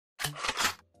Hi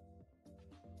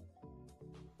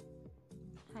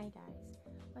guys,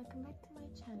 welcome back to my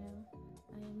channel.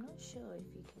 I am not sure if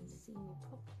you can see me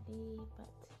properly,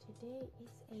 but today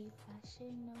is a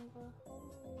Fashionnova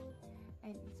haul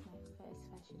and it's my first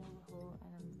Fashionnova haul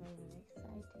and I'm very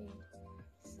excited.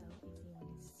 So if you want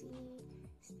to see,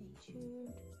 stay tuned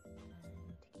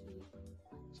and keep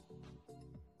watching.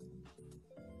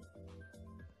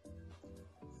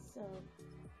 So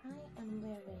I am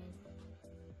wearing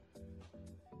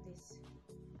this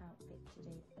outfit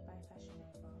today by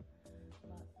Fashionnova,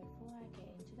 but before I get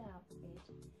into the outfit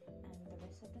and the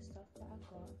rest of the stuff that I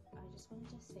got, I just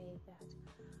wanted to say that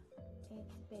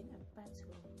it's been a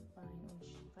battle buying on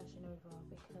Fashionnova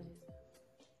because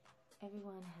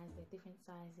everyone has their different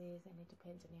sizes and it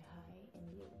depends on your height and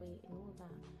your weight and all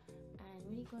that, and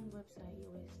when you go on the website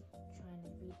you're always trying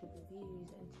to read the reviews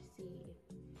and to see if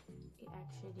it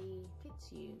actually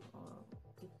fits you or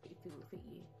if it will fit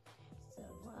you. So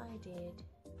what I did,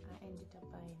 I ended up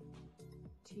buying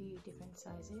 2 different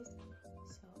sizes,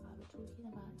 so I'll be talking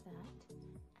about that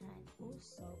and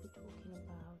also be talking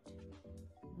about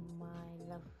my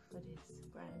love for this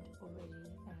brand already,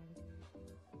 and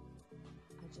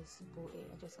I just bought it,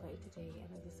 I just got it today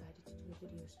and I decided to do a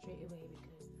video straight away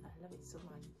because I love it so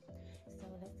much. So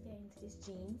let's get into this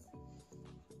jeans.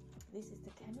 This is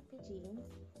the Canopy jeans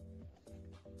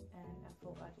and I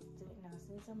thought I'd just do it now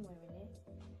since I'm wearing it.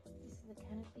 This is the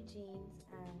Canopy jeans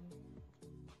and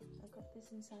I got this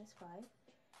in size 5,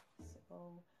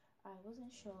 so I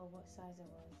wasn't sure what size I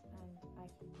was, and I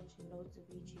keep watching loads of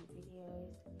YouTube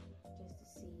videos just to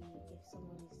see if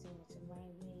somebody's similar to my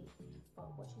weight,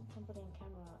 but watching somebody on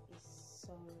camera is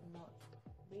so not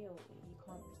real, you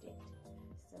can't predict.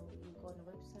 So you go on the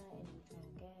website and you try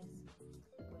and guess,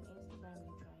 you go on Instagram and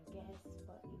you try and guess,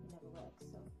 but it never works.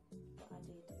 So what I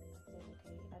did, I said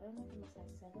okay, I don't know if I'm a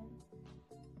size 7,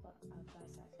 but I'll try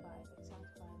size 5, but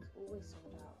size 5 is always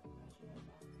sold out, as you know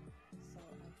that. So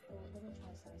I thought, let me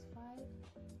try size 5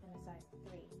 and a size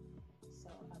 3. So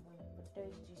I went for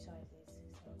those 2 sizes.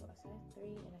 So I got a size 3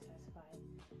 and a size 5.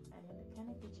 And in the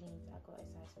Canopy jeans, I got a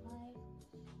size 5.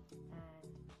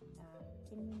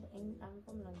 And I'm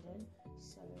from London,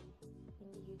 so in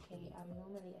the UK, I'm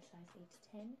normally a size 8 to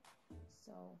 10.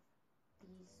 So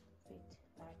these fit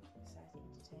like a size 8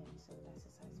 to 10. So that's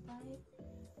a size 5.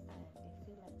 And they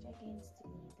feel like jeggings to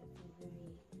me. They feel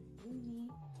very roomy.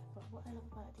 But what I love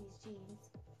about these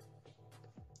jeans,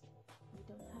 we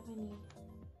don't have any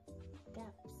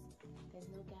gaps. There's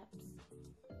no gaps,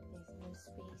 there's no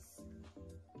space,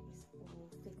 it's all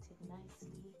fitted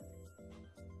nicely,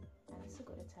 and I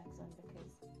still got the tags on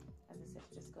because, as I said,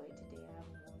 I just got it today. I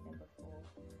haven't worn them before,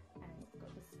 and it's got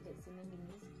the slits in the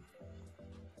knees,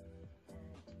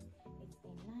 and it's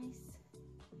a nice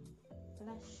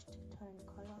flushed toned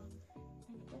color,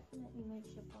 and it definitely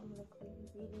makes your bum look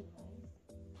really nice.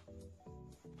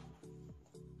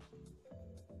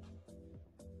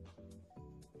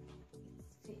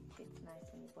 It fits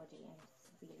nice on your body and it's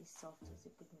really soft, it's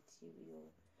a good material,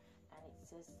 and it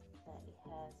says that it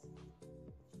has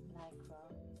lycra,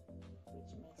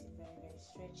 which makes it very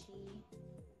stretchy.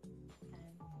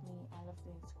 And for me, I love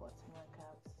doing squats and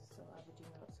workouts, so I'll be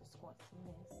doing lots of squats in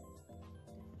this.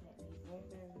 Definitely very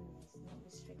roomy, it's not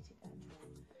restricted at all.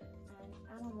 And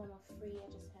I'm a mom of 3, I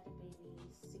just had a baby,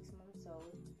 6 months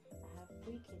old. I have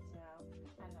 3 kids now,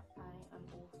 and I am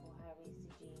all for high-waisted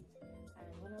jeans. And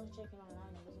when I was checking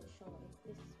online, I wasn't sure if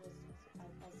this was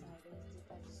as high-waisted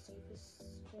as the super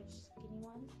stretch skinny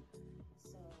ones.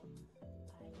 So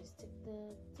I just took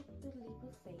the leap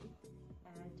of faith,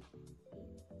 and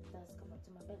it does come up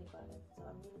to my belly button. So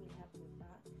I'm really happy with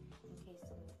that, in case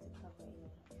I need to cover any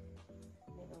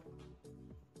little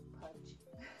pudge.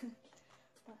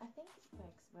 But I think it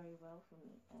works very well for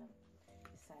me.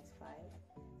 It's size 5.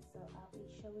 So I'll be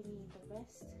showing you the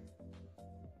rest,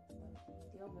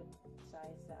 the other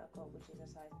size that I got, which is a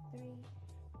size 3,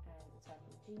 and the type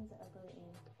of jeans that I got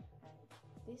in. And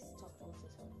this top also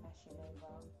is from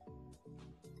Fashionnova.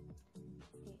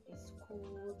 It is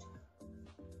called,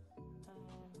 I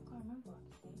can't remember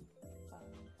actually, but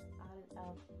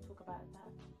I'll talk about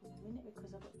that in a minute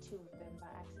because I got 2 of them by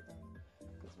accident.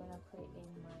 Because when I put it in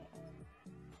my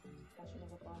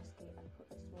Fashionnova basket, I put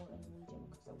a small and medium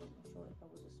because I wasn't sure if I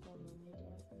was a small or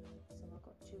medium. So I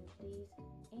got 2 of these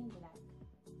in black,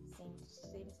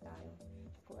 same style.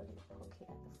 I've got a little pocket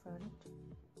at the front.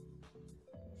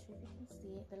 I'm not sure if you can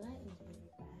see it. The lighting's really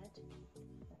bad.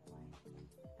 Anyway,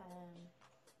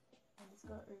 and it's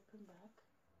got open back.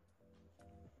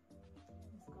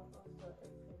 It's got also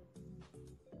open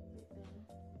bit there.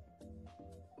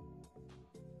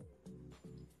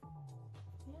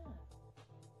 Yeah.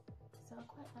 So I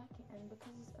quite like and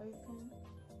because it's open,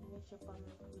 it makes your bum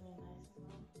look really nice as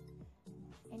well.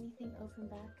 Anything open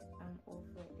back, I'm all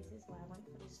for it. This is why I went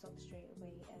for this top straight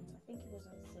away, and I think it was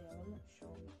on sale, I'm not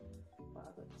sure, but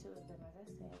I got two of them as I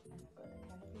said, and I got the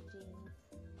canopy jeans,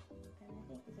 and I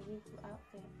think it's a really cool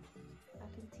outfit. I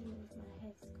continue with my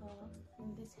headscarf,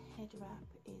 and this head wrap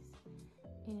is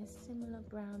in a similar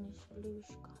brownish bluish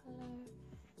color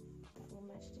that will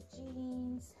match the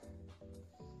jeans,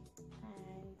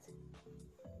 and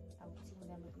I'll team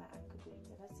them with my ankle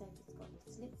boots. As I said, it's got the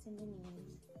slits in the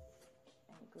knees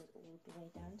and it goes all the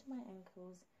way down to my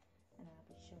ankles, and I'll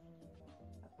be showing you more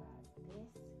about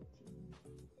this jean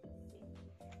soon. So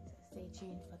stay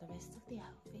tuned for the rest of the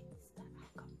outfits that I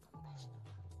got from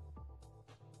Fashionnova.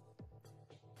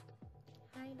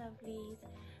 Hi lovelies,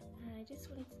 I just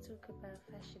wanted to talk about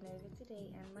Fashionnova today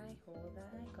and my haul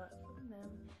that I got from them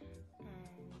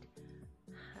and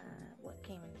what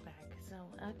came in the bag. So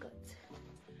I got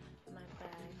my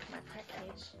bag, my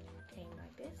package came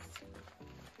like this,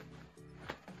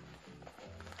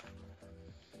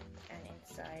 and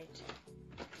inside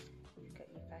you've got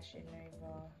your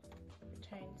Fashionnova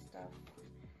return stuff.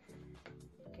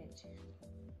 You get like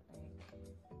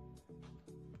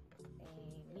a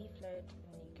leaflet,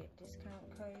 and you get discount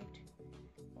code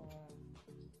or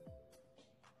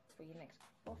for your next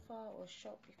offer, or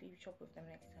shop. If you shop with them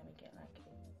next time, you get like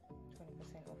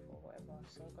 20% off or whatever.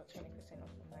 So I got 20%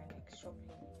 off on my next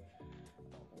shopping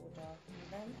order from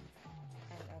them,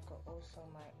 and I got also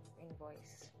my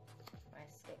invoice, my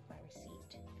slip, my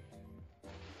receipt,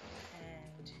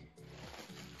 and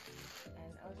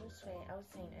I was saying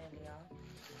earlier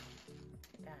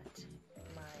that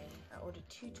I ordered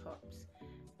 2 tops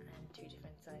and 2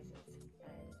 different sizes,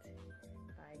 and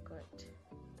I got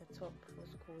the top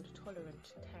was called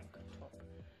Tolerant Tank Top,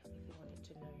 if you wanted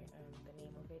to know the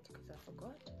name of it, because I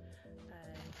forgot.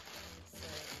 So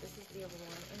this is the other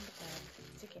one in the bag.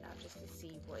 Took it out just to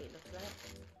see what it looked like,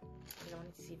 because I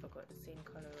wanted to see if I got the same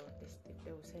color of this, if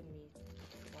they will send me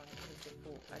the one, because I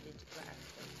thought I did it by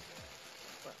accident.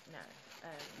 But no, I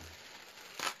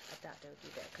doubt they'll do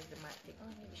that, because they might think,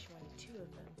 oh, maybe she wanted 2 of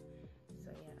them.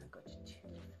 So yeah, I got 2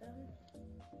 of them. So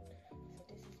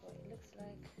this is what it looks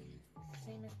like. It's the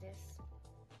same as this,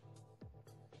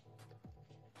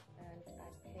 and I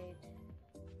paid,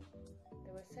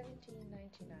 they were $17.99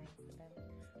 for them,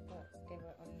 but they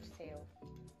were on sale.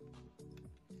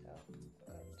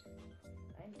 So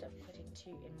I ended up putting 2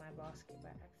 in my basket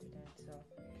by accident. So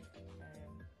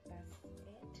that's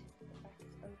it. The back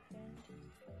is opened, 2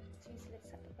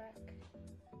 slits at the back,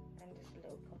 and just a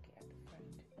little pocket at the front.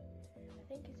 I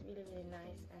think it's really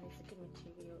nice, and it's a good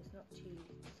material. It's not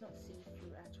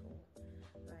see-through at all.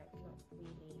 Like it's not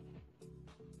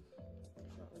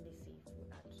really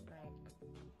see-through at like.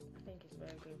 I think it's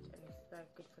very good, and it's very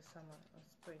good for summer or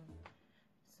spring.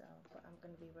 So, but I'm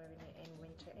going to be wearing it in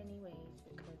winter anyways,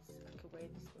 because I could wear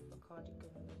this with a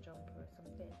cardigan or a jumper or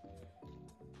something. I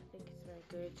think it's very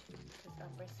good because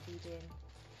I'm breastfeeding,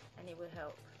 and it will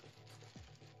help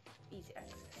easy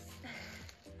access.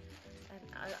 And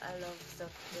I love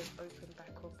stuff with open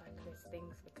back or backless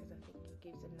things, because I think it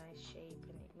gives a nice shape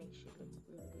and it makes you look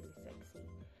really sexy.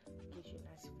 It gives you a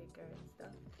nice figure and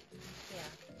stuff.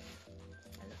 Yeah,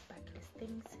 I love backless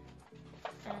things.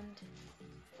 And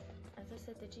as I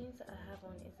said, the jeans that I have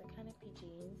on is the canopy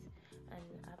jeans, and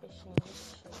I'll be showing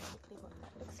you quickly what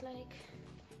that looks like.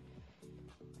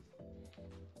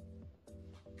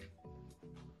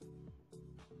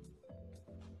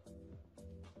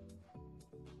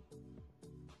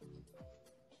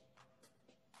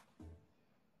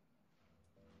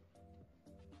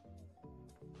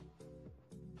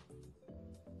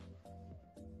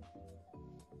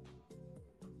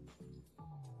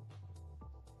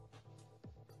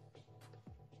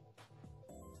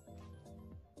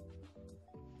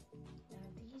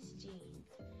 Jeans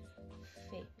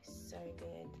fit so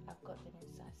good. I've got them in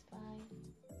size 5,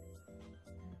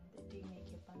 and they do make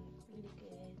your bum look really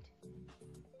good.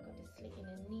 Got the slit in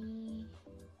the knee,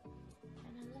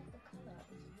 and I love the colour.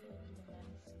 It's a really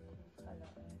nice, cool colour,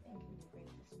 and I think it will be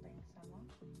great for spring, summer.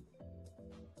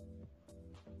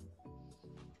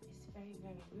 It's very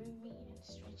roomy and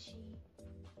stretchy.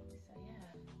 So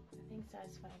yeah, I think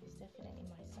size 5 is definitely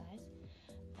my size,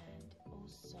 and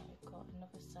also got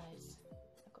another size.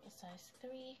 Size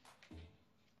 3.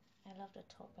 I love the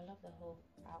top, I love the whole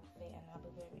outfit, and I'll be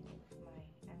wearing it with my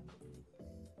ankle boots.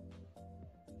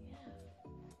 Yeah.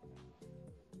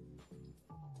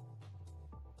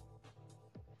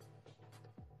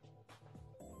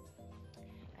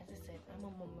 As I said, I'm a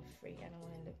mom of 3 and I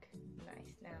want to look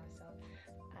nice now, so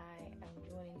I am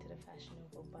drawn into the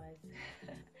Fashionnova buzz.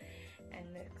 And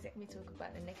let me talk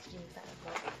about the next jeans that I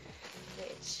got,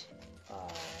 which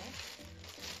are,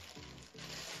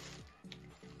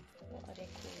 what are they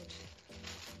called?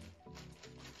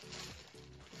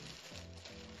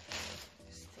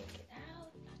 Just take it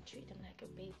out. I treat them like a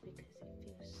baby because it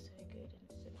feels so good and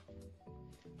so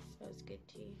smells good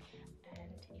too, and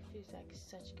it feels like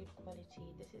such good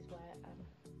quality. This is why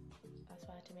that's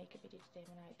why I had to make a video today.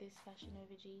 When this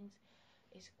Fashionnova jeans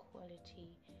is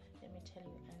quality, let me tell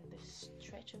you, and the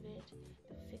stretch of it,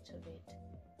 the fit of it,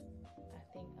 I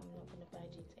think I'm not gonna buy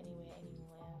jeans anywhere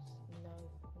else. No,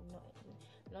 not in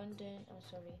London, I'm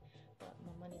sorry, but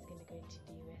my money's gonna go to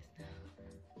the US now.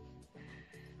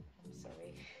 I'm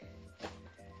sorry,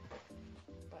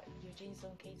 but your jeans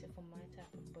don't cater for my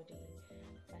type of body.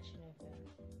 Fashionnova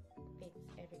fits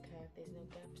every curve. There's no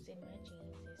gaps in my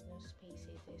jeans, there's no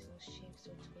spaces, there's no shapes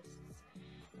or twists.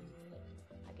 And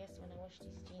I guess when I wash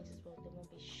these jeans as well, there won't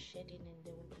be shedding and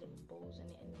there won't be little balls in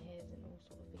it and hairs and all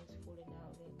sort of things falling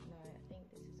out of it. No, I think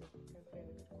this is a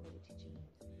very good quality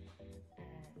jeans,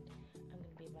 and I'm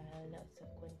going to be buying lots of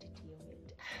quantity of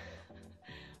it.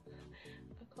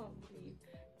 I can't believe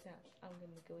that I'm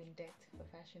going to go in debt for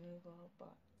Fashionnova,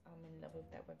 but I'm in love with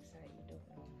that website, you don't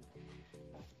know.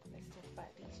 But let's talk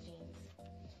about these jeans. I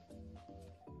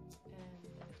can't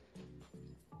even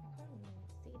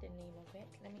see the name of it.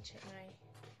 Let me check my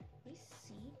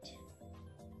receipt.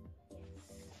 Yes,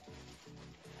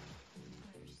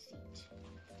 my receipt.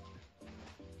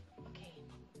 Okay,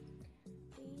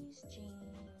 these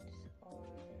jeans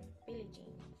are Billie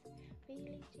jeans.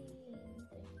 Billie jeans,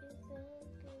 they feel so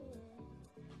good.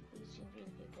 These jeans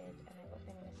really feel good, and I got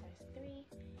them in a size 3.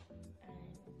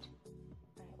 And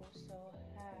I also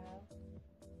have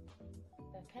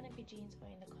the canopy jeans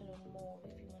are in the color mauve,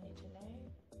 if you wanted to know.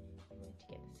 If you wanted to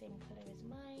get the same color as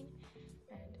mine.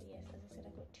 And yes, as I said,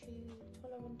 I got 2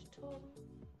 tolerant tom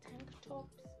tank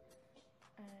tops,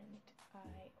 and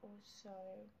I also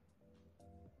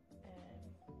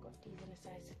got these in a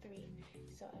size 3.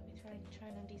 So I'll be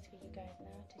trying on these for you guys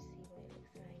now to see what it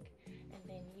looks like, and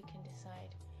then you can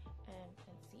decide and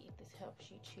see if this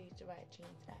helps you choose the right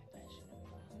jeans at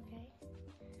Fashionnova. Okay.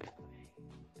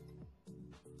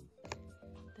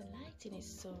 The lighting is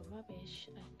so rubbish.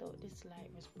 I thought this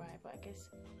light was bright, but I guess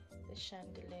the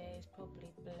chandelier is probably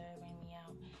blurring me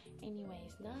out.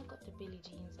 Anyways, now I've got the Billie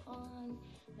jeans on.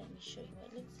 Let me show you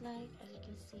what it looks like. As you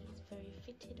can see, it's very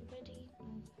fitted already.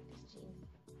 These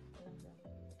jeans, I love them.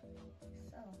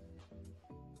 So,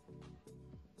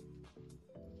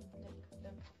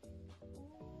 look.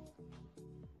 Ooh,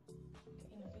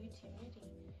 getting a booty already.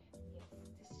 Yes,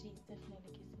 this jeans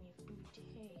definitely gives me a booty.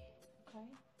 Okay.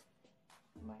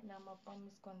 Right now my bum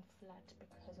is gone flat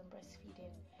because I'm breastfeeding,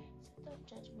 so don't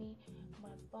judge me. My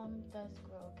bum does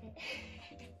grow, okay?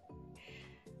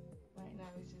 Right now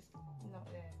it's just not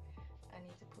there. I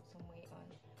need to put some weight on,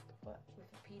 but with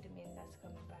the pediment that's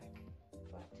coming back.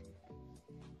 But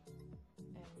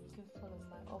you can follow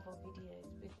my other videos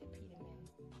with the pediment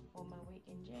on my weight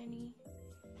gain journey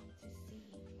to see.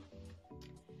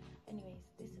 Anyways,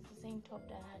 this is the same top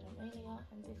that I had on earlier,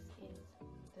 and this is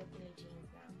the Billie jeans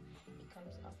now. It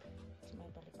comes up to my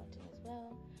belly button as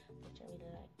well, which I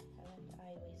really like. I like the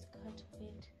high waist cut of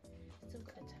it. Still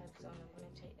got the tags on. I'm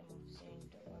going to take them off soon,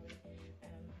 don't worry.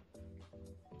 And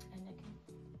I can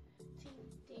take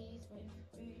these with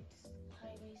boots,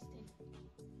 high-waisted,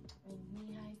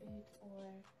 knee-high boots,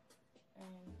 or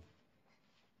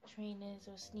trainers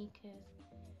or sneakers.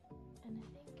 And I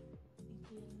think it'd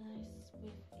be nice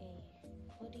with a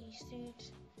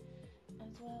bodysuit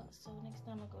as well. So next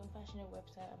time I go on Fashionnova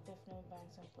website, I'm definitely buying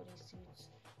some bodysuits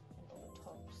and more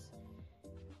tops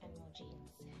and more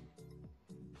jeans.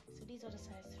 So these are the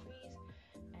size 3s,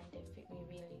 and they fit me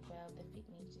really well. They fit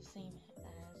me the same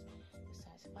as the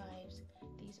size 5s.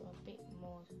 These are a bit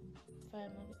more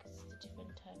firmer because it's a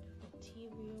different type of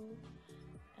material,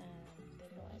 and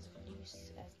they're not as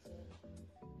loose as the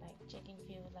jegging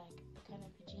feel like the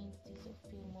canopy jeans. These will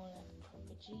feel more like a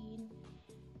proper jean.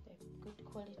 They're good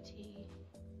quality,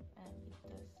 and it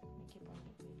does make your bum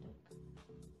look good.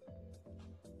 Look,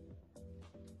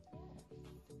 yeah,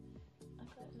 I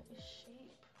got a little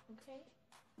shape. Okay,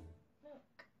 look.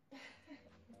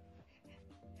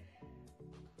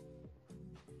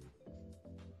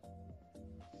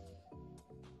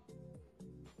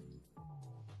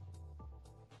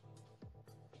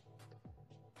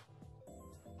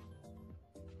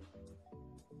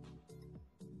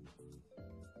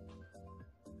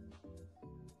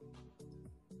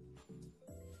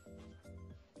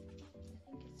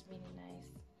 Really nice.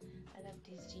 I love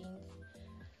these jeans.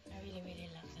 I really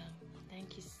love them.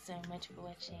 Thank you so much for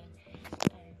watching,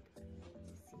 and I hope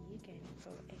to see you again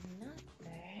for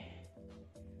another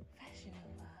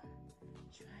Fashionnova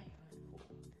try on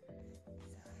haul.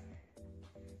 So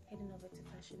heading over to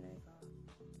Fashionnova,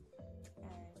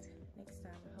 and next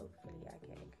time hopefully I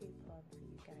get a coupon for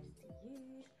you guys to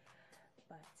use,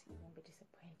 but you won't be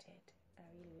disappointed. I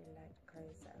really like the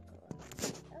clothes that I got on.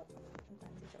 Oh, I'm about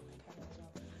to drop the camera as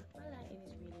well. My lighting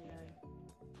is really low.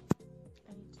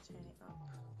 I need to turn it up.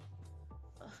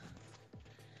 Ugh.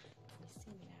 Can you see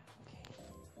me now? Okay.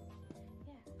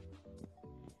 Yeah.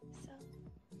 So,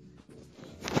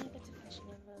 head over to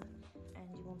Fashionnova and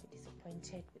you won't be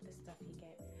disappointed with the stuff you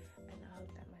get. And I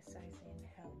hope that my sizing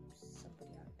helps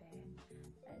somebody out there.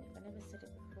 And if I never said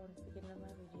it before in the beginning of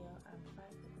my video, I'm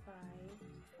 5'5",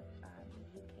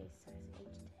 UK size 8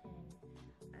 to 10,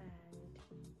 and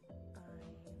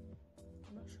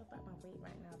I'm not sure about my weight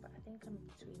right now, but I think I'm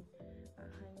between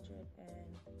 130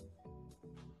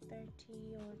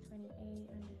 or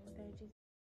 28, 130,